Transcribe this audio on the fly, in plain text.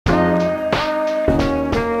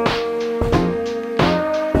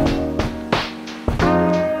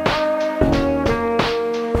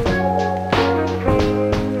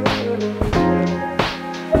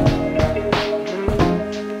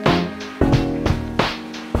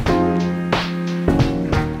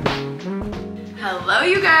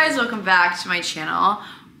Hello you guys, welcome back to my channel.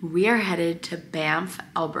 We are headed to Banff,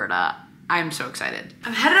 Alberta. I'm so excited.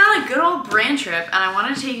 I'm headed on a good old brand trip and I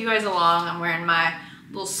want to take you guys along. I'm wearing my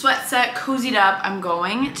little sweat set, cozied up. I'm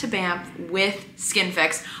going to Banff with Skin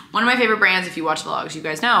Fix, one of my favorite brands. If you watch vlogs, you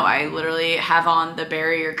guys know I literally have on the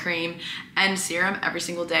barrier cream and serum every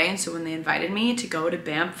single day. And so when they invited me to go to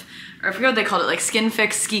Banff, or I forget what they called it, like Skin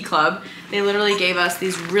Fix Ski Club, they literally gave us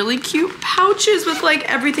these really cute pouches with like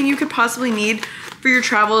everything you could possibly need for your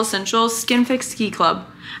travel essentials. Skin Fix Ski Club.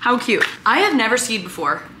 How cute. I have never skied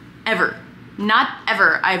before, ever. Not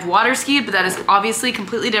ever. I've water skied, but that is obviously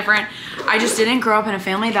completely different. I just didn't grow up in a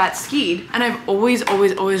family that skied. And I've always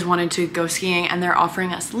wanted to go skiing, and they're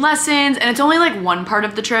offering us lessons. And it's only like one part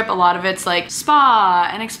of the trip. A lot of it's like spa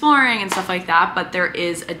and exploring and stuff like that. But there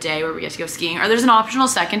is a day where we get to go skiing, or there's an optional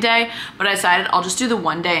second day, but I decided I'll just do the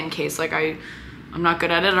one day in case like I'm not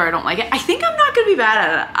good at it or I don't like it. I think I'm not gonna be bad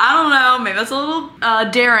at it. I don't know, maybe that's a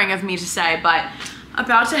little daring of me to say, but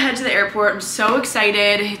about to head to the airport. I'm so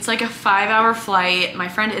excited. It's like a 5-hour flight. My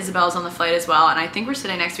friend Isabel's on the flight as well, and I think we're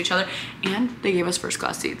sitting next to each other, and they gave us first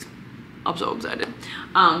class seats. I'm so excited.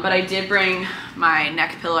 But I did bring my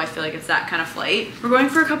neck pillow. I feel like it's that kind of flight. We're going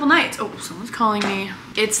for a couple nights. Oh, someone's calling me.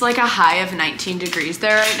 It's like a high of 19 degrees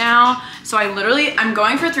there right now. So I'm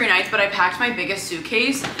going for 3 nights, but I packed my biggest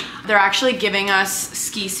suitcase. They're actually giving us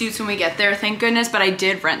ski suits when we get there, thank goodness, but I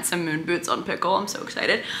did rent some moon boots on Pickle. I'm so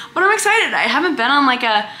excited. But I'm excited. I haven't been on like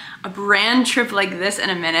a brand trip like this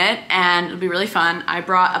in a minute, and it'll be really fun. I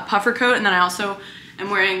brought a puffer coat, and then I also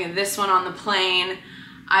am wearing this one on the plane.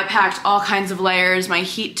 I packed all kinds of layers, my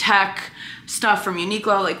heat tech stuff from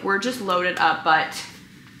Uniqlo. Like, we're just loaded up, but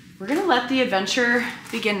we're gonna let the adventure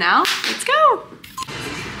begin now. Let's go.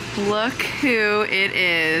 Look who it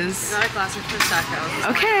is. Got a glass of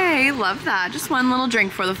Prosecco. Okay, love that. Just one little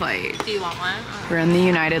drink for the flight. Do you want one? We're in the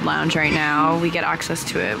United Lounge right now. We get access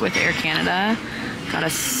to it with Air Canada. Got a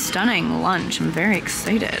stunning lunch. I'm very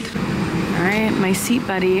excited. All right, my seat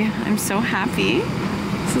buddy. I'm so happy.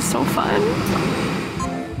 This is so fun.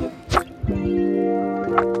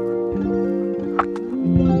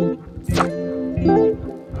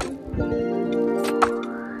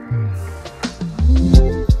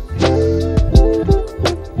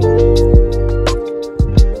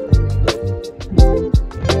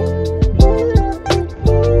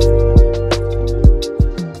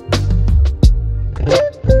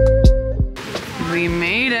 We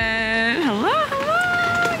made it. Hello,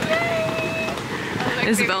 hello. Yay.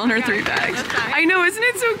 Isabel and her 3 bags. I know, isn't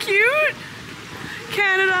it so cute?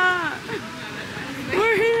 Canada.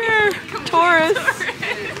 We're here.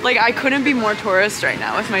 Tourists. Like, I couldn't be more tourist right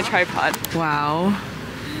now with my tripod. Wow.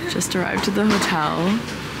 Just arrived at the hotel.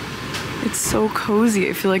 It's so cozy.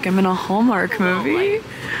 I feel like I'm in a Hallmark movie.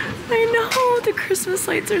 I know, the Christmas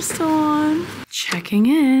lights are still on. Checking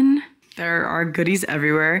in. There are goodies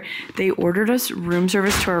everywhere. They ordered us room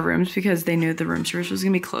service to our rooms because they knew the room service was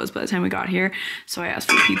gonna be closed by the time we got here. So I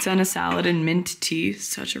asked for pizza and a salad and mint tea.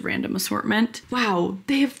 Such a random assortment. Wow,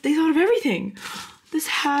 they thought of everything. This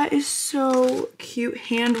hat is so cute.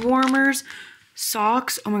 Hand warmers,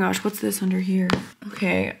 socks. Oh my gosh, what's this under here?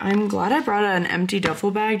 Okay, I'm glad I brought an empty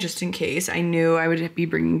duffel bag just in case. I knew I would be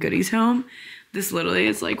bringing goodies home. This literally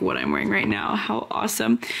is like what I'm wearing right now. How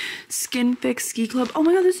awesome. Skin Fix Ski Club. Oh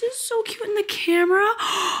my god, this is so cute in the camera.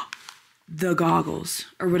 The goggles,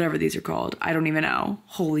 or whatever these are called. I don't even know.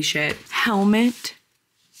 Holy shit. Helmet.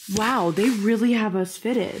 Wow, they really have us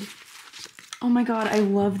fitted. Oh my god, I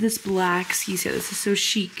love this black ski set. This is so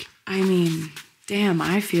chic. I mean, damn,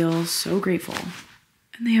 I feel so grateful.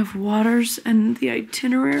 And they have waters and the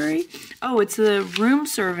itinerary. Oh, it's the room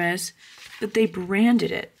service, but they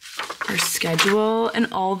branded it. Our schedule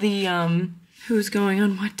and all the who's going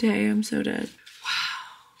on what day. I'm so dead.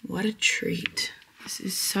 Wow, what a treat. This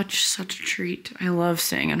is such a treat. I love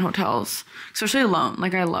staying in hotels, especially alone.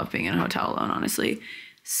 Like, I love being in a hotel alone, honestly.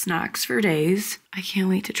 Snacks for days. I can't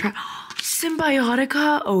wait to try.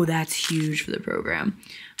 Symbiotica. Oh, that's huge for the program.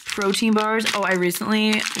 Protein bars. Oh, I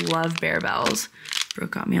recently love Bear Bells.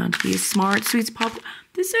 Brooke got me onto these Smart Sweets Pop.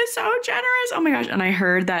 This is so generous. Oh my gosh. And I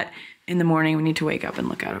heard that in the morning we need to wake up and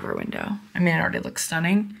look out of our window. I mean, it already looks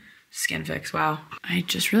stunning. Skin Fix, wow. I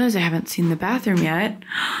just realized I haven't seen the bathroom yet.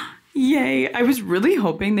 Yay. I was really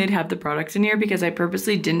hoping they'd have the products in here because I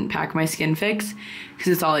purposely didn't pack my Skin Fix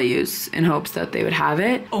because it's all I use in hopes that they would have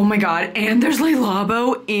it. Oh my god, and there's Le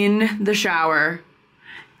Labo in the shower.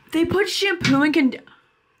 They put shampoo and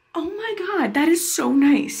oh my god, that is so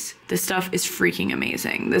nice. This stuff is freaking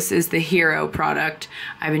amazing. This is the hero product.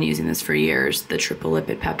 I've been using this for years, the triple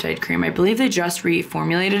lipid peptide cream. I believe they just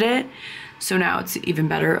reformulated it. So now it's even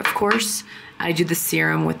better, of course. I do the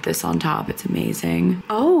serum with this on top. It's amazing.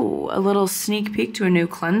 Oh, a little sneak peek to a new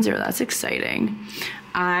cleanser. That's exciting.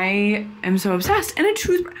 I am so obsessed. And a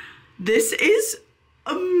toothbrush. This is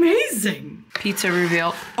amazing. Pizza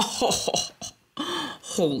reveal. Oh,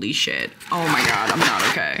 holy shit. Oh my God, I'm not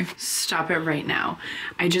okay. Stop it right now.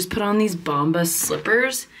 I just put on these Bombas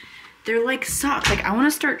slippers. They're like socks. Like I want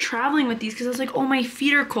to start traveling with these because I was like, oh, my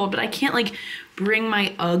feet are cold, but I can't like bring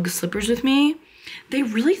my UGG slippers with me. They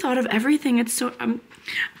really thought of everything. It's so,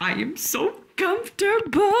 I am so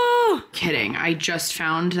comfortable. Kidding. I just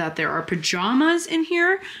found that there are pajamas in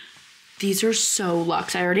here. These are so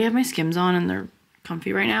luxe. I already have my Skims on and they're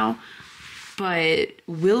comfy right now, but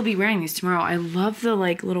we'll be wearing these tomorrow. I love the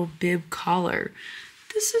like little bib collar.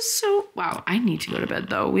 This is so, wow, I need to go to bed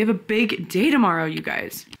though. We have a big day tomorrow, you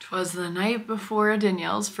guys. 'Twas the night before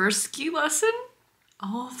Danielle's first ski lesson.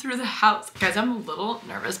 All through the house. Guys, I'm a little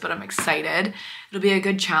nervous, but I'm excited. It'll be a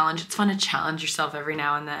good challenge. It's fun to challenge yourself every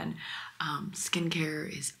now and then. Skincare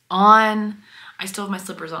is on. I still have my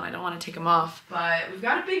slippers on. I don't want to take them off, but we've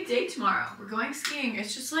got a big day tomorrow. We're going skiing.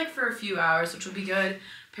 It's just like for a few hours, which will be good.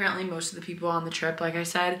 Apparently most of the people on the trip, like I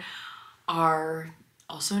said, are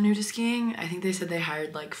also new to skiing. I think they said they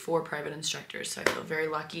hired like 4 private instructors, so I feel very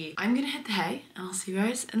lucky. I'm gonna hit the hay and I'll see you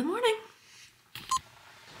guys in the morning.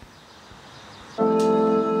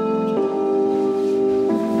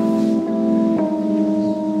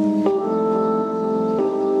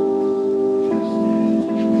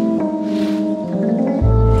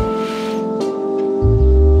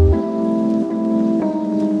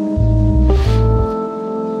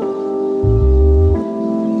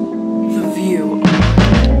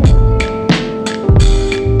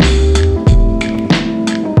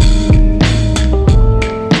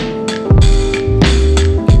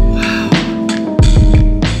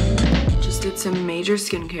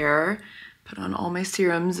 Skincare, put on all my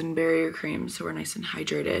serums and barrier creams so we're nice and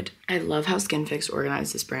hydrated. I love how SkinFix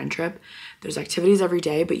organized this brand trip. There's activities every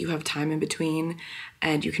day, but you have time in between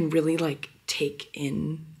and you can really like take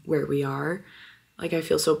in where we are. Like I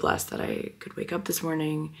feel so blessed that I could wake up this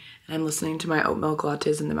morning and I'm listening to my oat milk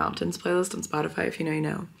lattes in the mountains playlist on Spotify, if you know, you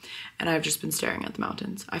know. And I've just been staring at the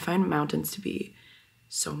mountains. I find mountains to be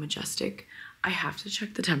so majestic. I have to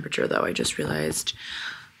check the temperature though. I just realized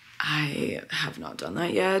I have not done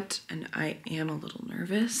that yet, and I am a little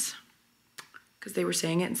nervous because they were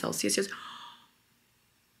saying it in Celsius. Yes.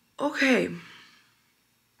 Okay.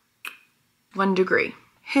 1 degree.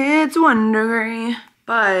 It's 1 degree.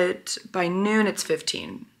 But by noon, it's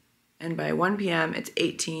 15. And by 1 p.m., it's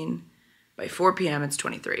 18. By 4 p.m., it's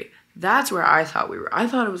 23. That's where I thought we were. I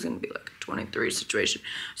thought it was going to be like a 23 situation.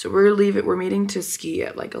 So we're meeting to ski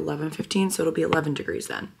at like 11:15, so it'll be 11 degrees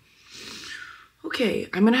then. Okay,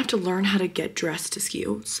 I'm gonna have to learn how to get dressed to ski.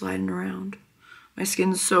 Oh, it's sliding around. My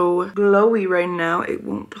skin's so glowy right now, it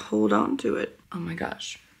won't hold on to it. Oh my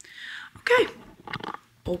gosh. Okay.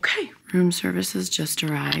 Okay. Room service has just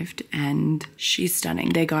arrived and she's stunning.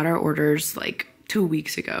 They got our orders like 2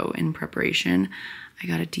 weeks ago in preparation. I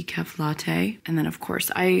got a decaf latte. And then of course,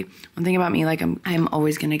 one thing about me, like I'm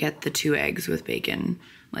always gonna get the 2 eggs with bacon.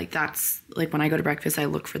 Like that's, like when I go to breakfast, I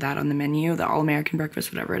look for that on the menu, the all-American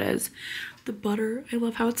breakfast, whatever it is. The butter, I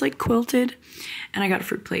love how it's like quilted. And I got a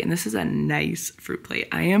fruit plate, and this is a nice fruit plate.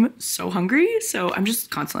 I am so hungry, so I'm just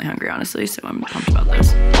constantly hungry, honestly, so I'm pumped about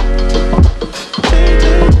this.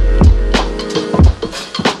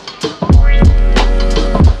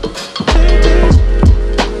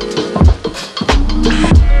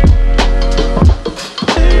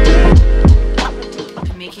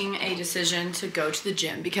 I'm making a decision to go to the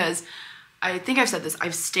gym because I think I've said this,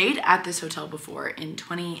 I've stayed at this hotel before in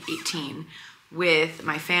 2018 with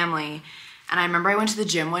my family. And I remember I went to the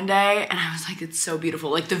gym one day and I was like, it's so beautiful.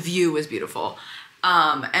 Like the view was beautiful.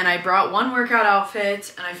 And I brought one workout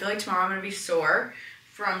outfit and I feel like tomorrow I'm gonna be sore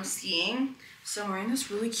from skiing. So I'm wearing this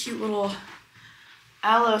really cute little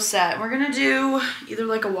aloe set. We're gonna do either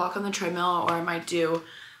like a walk on the treadmill or I might do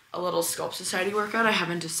a little Sculpt Society workout. I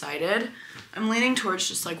haven't decided. I'm leaning towards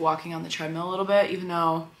just like walking on the treadmill a little bit, even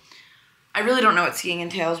though I really don't know what skiing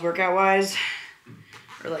entails workout-wise,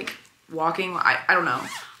 or like walking, I don't know.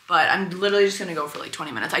 But I'm literally just gonna go for like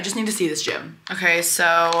 20 minutes. I just need to see this gym. Okay, so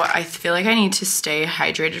I feel like I need to stay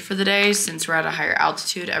hydrated for the day since we're at a higher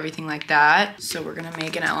altitude, everything like that. So we're gonna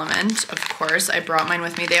make an element, of course. I brought mine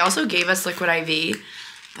with me. They also gave us liquid IV,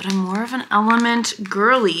 but I'm more of an element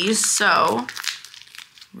girly, so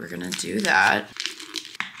we're gonna do that.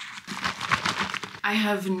 I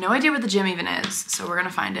have no idea what the gym even is, so we're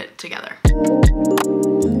gonna find it together.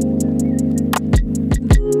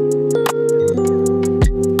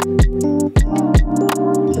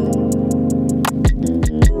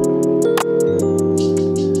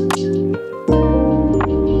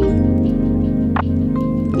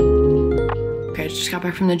 got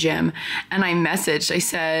back from the gym and I messaged, I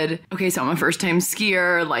said, okay, so I'm a first time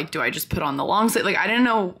skier. Like, do I just put on the long sleeve? Like, I didn't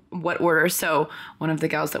know what order. So one of the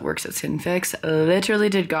gals that works at Skin Fix literally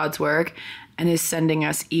did God's work and is sending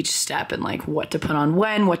us each step and like what to put on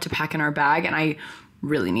when, what to pack in our bag. And I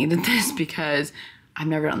really needed this because I've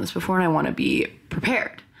never done this before and I want to be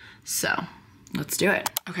prepared. So let's do it.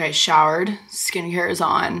 Okay, showered, skincare is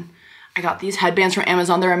on. I got these headbands from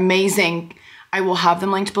Amazon. They're amazing. I will have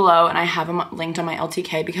them linked below and I have them linked on my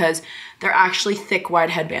LTK because they're actually thick, wide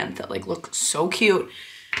headbands that like look so cute.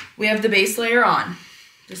 We have the base layer on.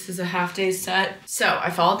 This is a half day set. So I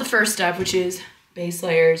followed the first step, which is base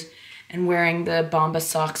layers and wearing the Bombas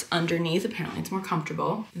socks underneath. Apparently it's more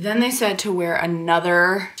comfortable. Then they said to wear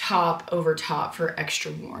another top over top for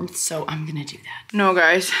extra warmth. So I'm gonna do that. No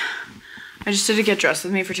guys, I just did a get dressed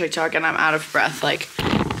with me for TikTok and I'm out of breath. Like,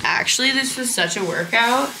 actually this was such a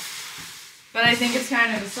workout, but I think it's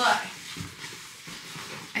kind of a slide.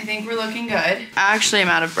 I think we're looking good. Actually, I'm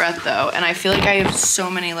out of breath though, and I feel like I have so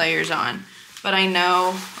many layers on. But I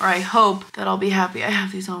know, or I hope, that I'll be happy I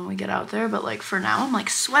have these on when we get out there. But like for now, I'm like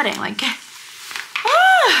sweating, like, get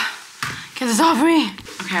this off me.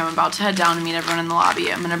 Okay, I'm about to head down to meet everyone in the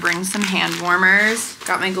lobby. I'm gonna bring some hand warmers.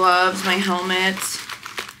 Got my gloves, my helmet.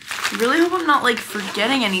 I really hope I'm not like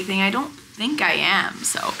forgetting anything. I don't think I am,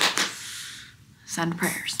 so send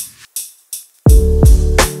prayers.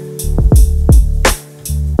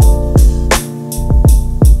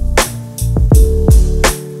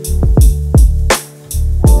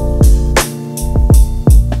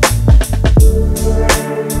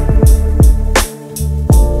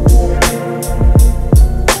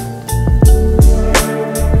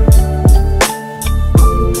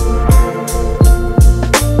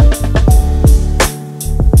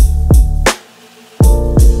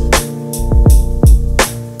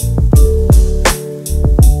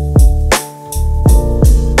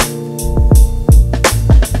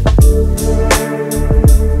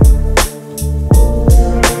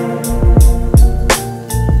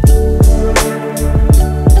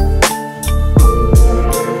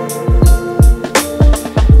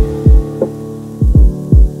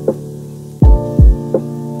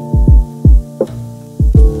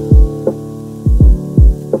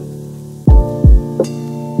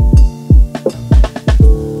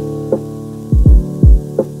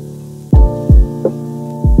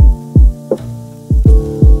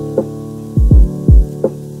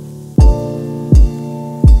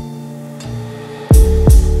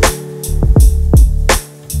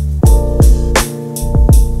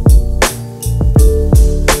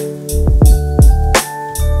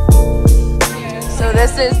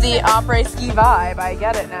 This is the après ski vibe. I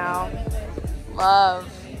get it now.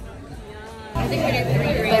 Love.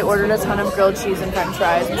 They ordered a ton of grilled cheese and french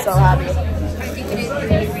fries. I'm so happy.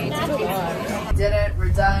 Did it. We're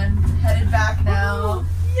done. Headed back now.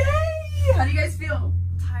 Yay! How do you guys feel?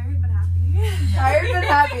 Tired but happy. Tired but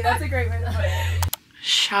happy. That's a great way to put it.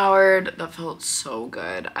 Showered. That felt so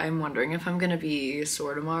good. I'm wondering if I'm gonna be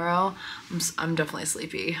sore tomorrow. I'm definitely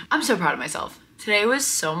sleepy. I'm so proud of myself. Today was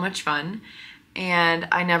so much fun. And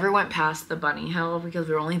I never went past the bunny hill because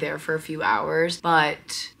we were only there for a few hours,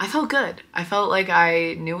 but I felt good. I felt like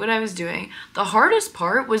I knew what I was doing. The hardest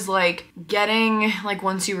part was like getting, like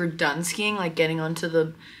once you were done skiing, like getting onto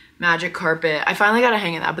the magic carpet. I finally got a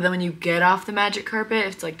hang of that, but then when you get off the magic carpet,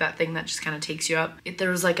 it's like that thing that just kind of takes you up. There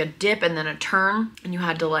was like a dip and then a turn, and you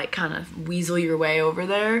had to like kind of weasel your way over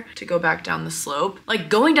there to go back down the slope. Like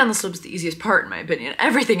going down the slope is the easiest part in my opinion.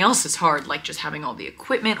 Everything else is hard, like just having all the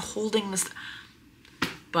equipment, holding this.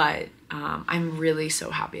 But I'm really so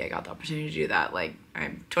happy I got the opportunity to do that. Like,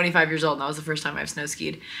 I'm 25 years old and that was the first time I've snow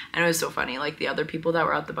skied. And it was so funny. Like, the other people that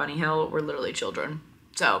were at the bunny hill were literally children.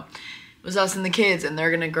 So it was us and the kids, and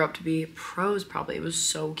they're gonna grow up to be pros probably. It was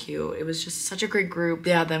so cute. It was just such a great group.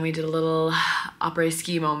 Yeah, then we did a little après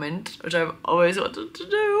ski moment, which I've always wanted to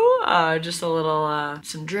do. Just a little,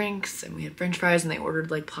 some drinks, and we had french fries, and they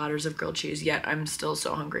ordered like platters of grilled cheese. Yet I'm still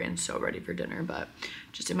so hungry and so ready for dinner, but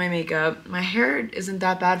just did my makeup. My hair isn't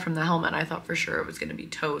that bad from the helmet. I thought for sure it was gonna be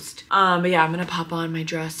toast. But yeah, I'm gonna pop on my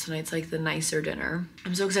dress tonight's like the nicer dinner.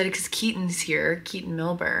 I'm so excited because Keaton's here, Keaton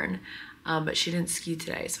Milburn. But she didn't ski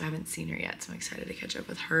today, so I haven't seen her yet, so I'm excited to catch up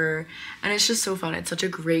with her. And it's just so fun. It's such a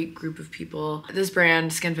great group of people. This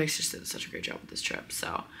brand, Skin Fix, just did such a great job with this trip,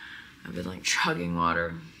 so I've been like chugging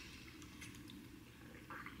water.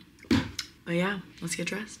 But yeah, let's get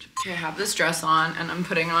dressed. Okay, I have this dress on, and I'm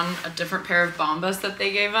putting on a different pair of Bombas that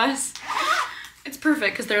they gave us. It's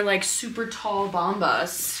perfect because they're like super tall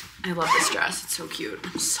Bombas. I love this dress. It's so cute.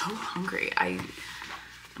 I'm so hungry. I'm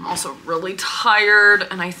I'm also really tired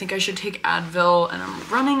and I think I should take Advil, and I'm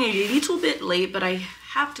running a little bit late, but I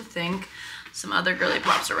have to think some other girly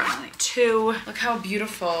pops are running late too. Look how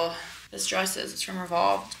beautiful this dress is. It's from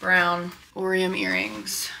Revolve. It's brown Orium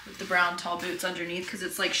earrings with the brown tall boots underneath because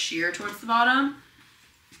it's like sheer towards the bottom.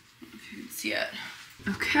 I don't know if you can see it.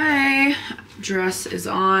 Okay, dress is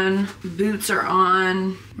on, boots are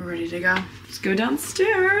on. We're ready to go. Let's go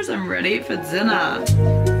downstairs. I'm ready for dinner.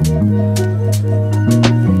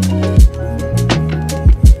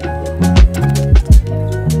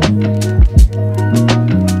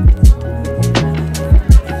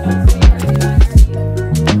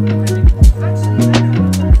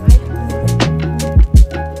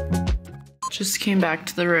 Just came back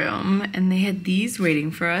to the room and they had these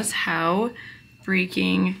waiting for us. How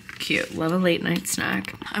freaking cute. Love a late night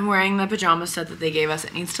snack. I'm wearing the pajama set that they gave us.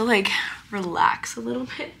 It needs to like relax a little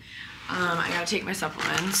bit. I gotta take my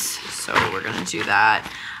supplements, so we're gonna do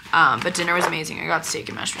that. But dinner was amazing. I got steak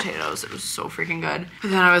and mashed potatoes. It was so freaking good.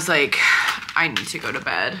 But then I was like, I need to go to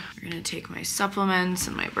bed. We're gonna take my supplements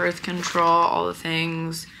and my birth control, all the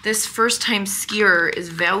things. This first time skier is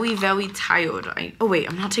very, very tired. Oh wait,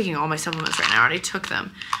 I'm not taking all my supplements right now. I already took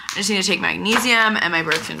them. I just need to take magnesium and my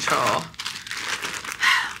birth control.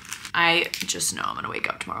 I just know I'm gonna wake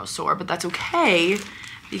up tomorrow sore, but that's okay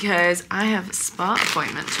because I have a spa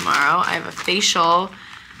appointment tomorrow. I have a facial.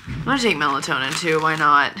 I'm gonna take melatonin too, why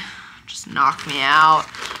not? Just knock me out.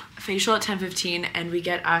 A facial at 10:15 and we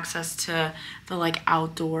get access to the like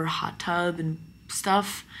outdoor hot tub and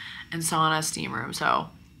stuff and sauna steam room, so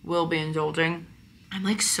we'll be indulging. I'm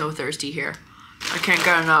like so thirsty here. I can't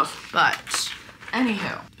get enough, but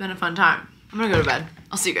anywho, it's been a fun time. I'm gonna go to bed.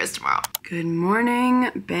 I'll see you guys tomorrow. Good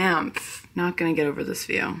morning, Banff. Not gonna get over this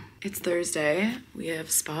view. It's Thursday. We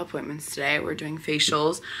have spa appointments today. We're doing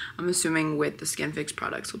facials. I'm assuming with the Skin Fix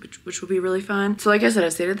products, which will be really fun. So like I said,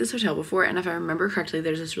 I've stayed at this hotel before, and if I remember correctly,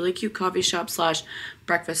 there's this really cute coffee shop slash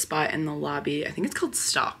breakfast spot in the lobby. I think it's called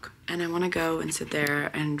Stock. And I wanna go and sit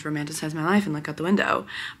there and romanticize my life and look out the window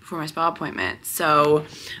before my spa appointment. So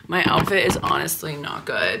my outfit is honestly not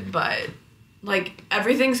good, but like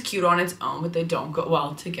everything's cute on its own, but they don't go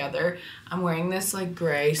well together. I'm wearing this like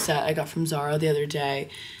gray set I got from Zara the other day.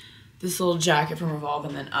 This little jacket from Revolve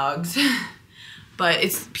and then Uggs. But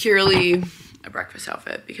it's purely a breakfast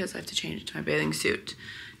outfit because I have to change into my bathing suit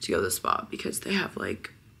to go to the spa because they have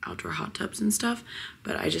like outdoor hot tubs and stuff.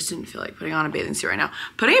 But I just didn't feel like putting on a bathing suit right now.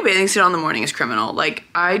 Putting a bathing suit on in the morning is criminal. Like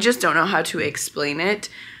I just don't know how to explain it.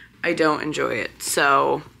 I don't enjoy it.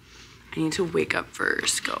 So I need to wake up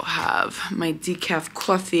first, go have my decaf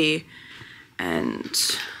coffee and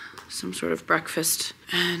some sort of breakfast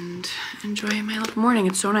and enjoy my little morning.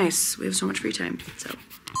 It's so nice. We have so much free time, so.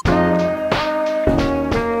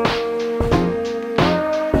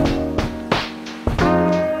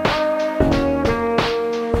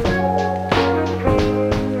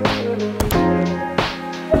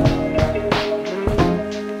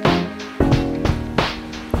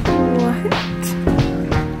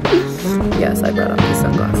 Yes, I brought up these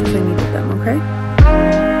sunglasses. I needed them, okay?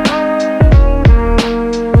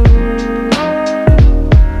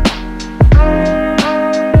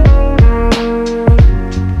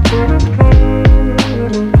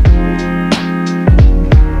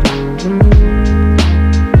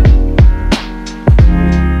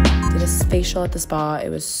 At the spa. It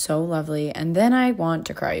was so lovely. And then I want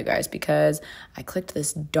to cry, you guys, because I clicked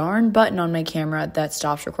this darn button on my camera that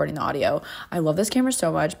stops recording the audio. I love this camera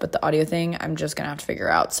so much, but the audio thing I'm just gonna have to figure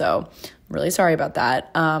out. So I'm really sorry about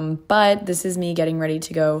that. But this is me getting ready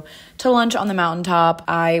to go to lunch on the mountaintop.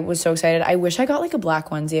 I was so excited. I wish I got like a black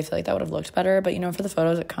onesie. I feel like that would have looked better, but you know, for the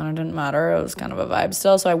photos, it kind of didn't matter. It was kind of a vibe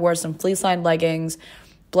still. So I wore some fleece-lined leggings,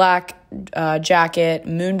 black jacket,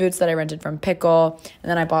 moon boots that I rented from Pickle, and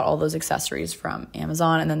then I bought all those accessories from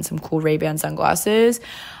Amazon and then some cool Ray-Ban sunglasses.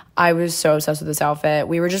 I was so obsessed with this outfit.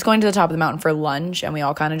 We were just going to the top of the mountain for lunch and we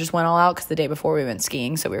all kind of just went all out because the day before we went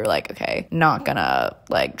skiing, so we were like, okay, not gonna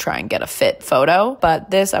like try and get a fit photo, but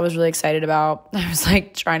this I was really excited about. I was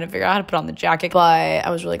like trying to figure out how to put on the jacket, but I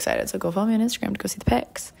was really excited, so go follow me on Instagram to go see the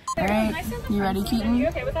pics. All right, you ready, Keaton? You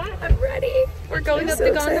okay with that? I'm ready. We're going up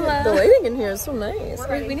the gondola. The lighting in here is so nice.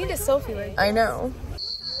 We need a selfie light. I know.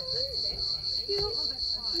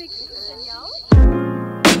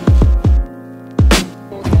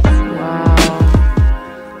 Wow.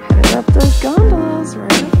 Headed up those gondolas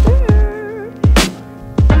right up there.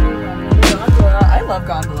 Gondola. I love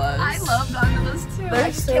gondolas. I love gondolas too. They're I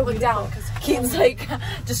just so can't look beautiful. down because Keaton's like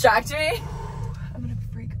distracting me. I'm gonna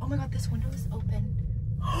freak. Oh my god, this window is open.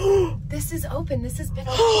 This is open. This has been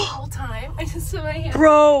open the whole time. I just saw my hand.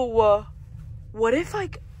 Bro, what if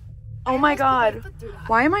like Oh my god.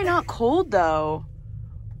 Why am I not cold though?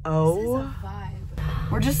 Oh.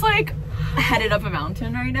 We're just like headed up a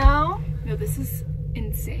mountain right now. No, this is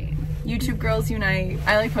insane. YouTube girls unite.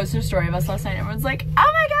 I like posted a story of us last night. Everyone's like,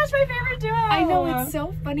 oh my gosh, my favorite duo. I know, it's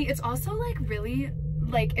so funny. It's also like really,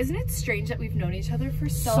 like, isn't it strange that we've known each other for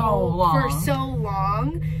so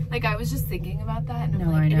long? Like, I was just thinking about that, and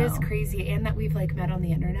I'm like, it is crazy. And that we've like met on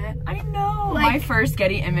the internet. I know. Like, my first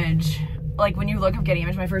Getty image, like when you look up Getty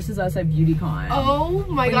image, my first is us at BeautyCon. Oh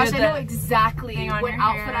my gosh, I know exactly what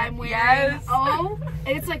outfit hair. I'm wearing. Yes. Oh,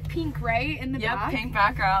 and it's like pink, right? In the back? Yep, pink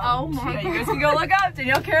background. Oh my god. You guys can go look up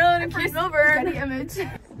Danielle Carolyn and Keith Milburn. Getty image.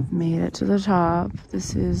 Made it to the top.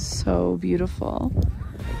 This is so beautiful.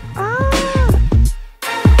 Ah!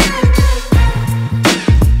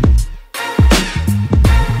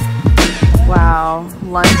 Wow,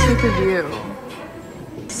 lunch with a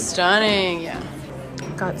view. Stunning, yeah.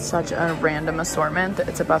 Got such a random assortment.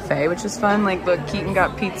 It's a buffet, which is fun. Like, look, Keaton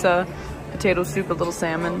got pizza, potato soup, a little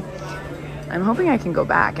salmon. I'm hoping I can go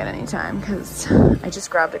back at any time because I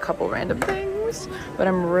just grabbed a couple random things, but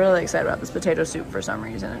I'm really excited about this potato soup for some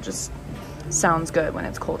reason. It just sounds good when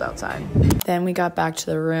it's cold outside. Then we got back to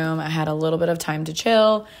the room. I had a little bit of time to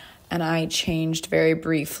chill, and I changed very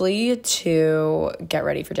briefly to get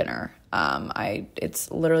ready for dinner.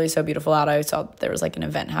 It's literally so beautiful out. I saw there was like an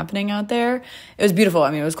event happening out there. It was beautiful.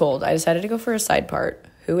 I mean, it was cold. I decided to go for a side part.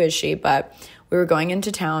 Who is she? But we were going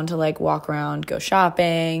into town to like walk around, go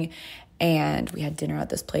shopping, and we had dinner at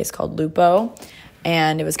this place called Lupo,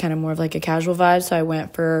 and it was kind of more of like a casual vibe. So I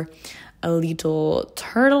went for a little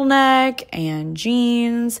turtleneck and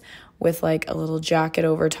jeans with like a little jacket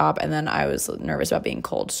over top, and then I was nervous about being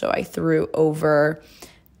cold, so I threw over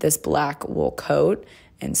this black wool coat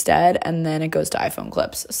instead, and then it goes to iPhone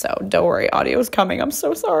clips. So don't worry, audio is coming. I'm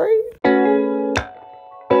so sorry.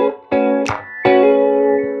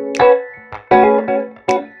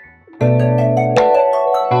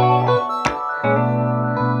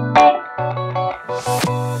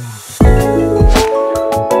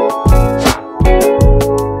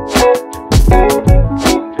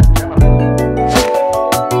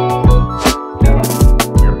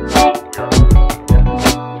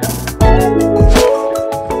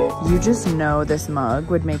 This mug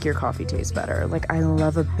would make your coffee taste better. Like, I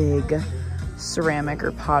love a big ceramic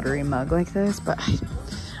or pottery mug like this, but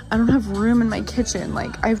I don't have room in my kitchen.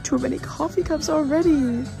 Like, I have too many coffee cups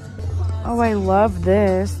already. Oh, I love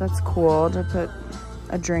this. That's cool to put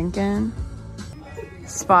a drink in.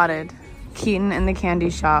 Spotted Keaton in the candy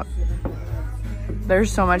shop.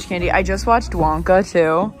 There's so much candy. I just watched Wonka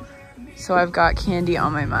too, so I've got candy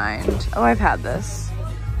on my mind. Oh, I've had this.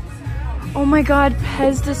 Oh my god,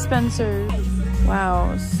 Pez dispensers.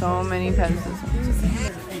 Wow, so many Pez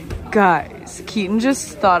dispensers. Guys, Keaton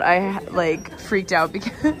just thought I like freaked out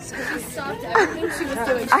because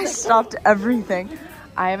I stopped everything.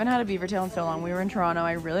 I haven't had a beaver tail in so long. We were in Toronto.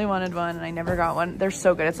 I really wanted one and I never got one. They're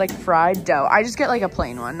so good. It's like fried dough. I just get like a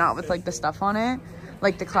plain one, not with like the stuff on it.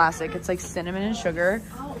 Like the classic. It's like cinnamon and sugar.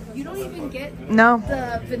 Oh, you don't even get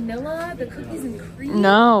the vanilla, the cookies and cream?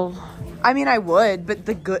 No. I mean, I would, but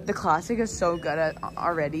the classic is so good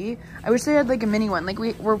already. I wish they had like a mini one. Like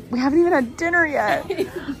we haven't even had dinner yet.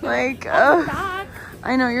 Like, I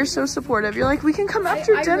know, you're so supportive. You're like, we can come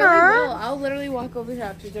after dinner. I really will. I'll literally walk over here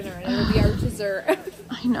after dinner and it'll be our dessert.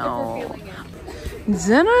 I know. If we're feeling it.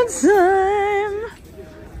 Dinner time.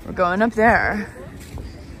 We're going up there.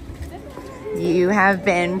 You have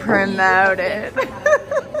been promoted.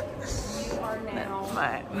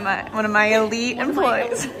 One of my elite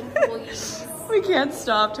employees. We can't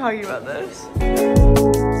stop talking about this.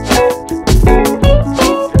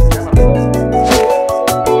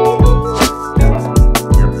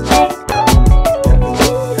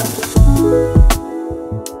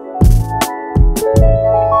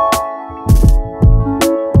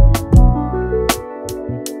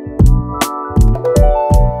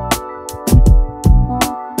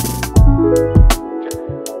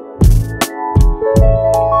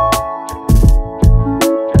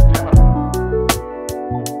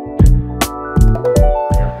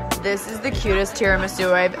 Cutest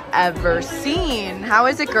tiramisu I've ever seen. How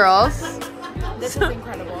is it, girls? This is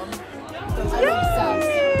incredible.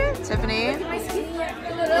 Yay! Tiffany.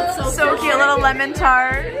 So cute, little lemon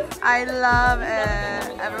tart. I love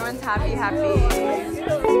it. Everyone's happy.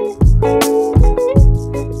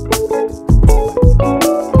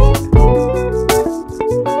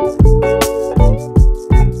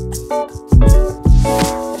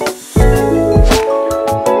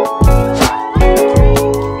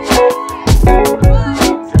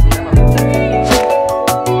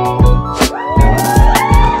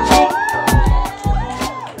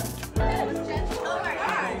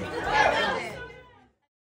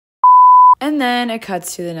 it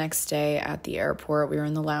cuts to the next day at the airport. We were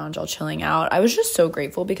in the lounge all chilling out. I was just so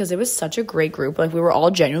grateful because it was such a great group. Like, we were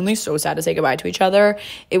all genuinely so sad to say goodbye to each other.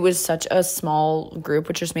 It was such a small group,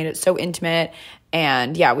 which just made it so intimate.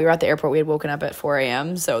 And yeah, we were at the airport. We had woken up at 4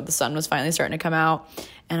 a.m. So the sun was finally starting to come out.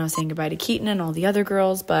 And I was saying goodbye to Keaton and all the other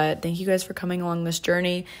girls. But thank you guys for coming along this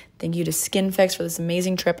journey. Thank you to Skin Fix for this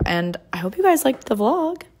amazing trip. And I hope you guys liked the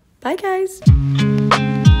vlog. Bye, guys.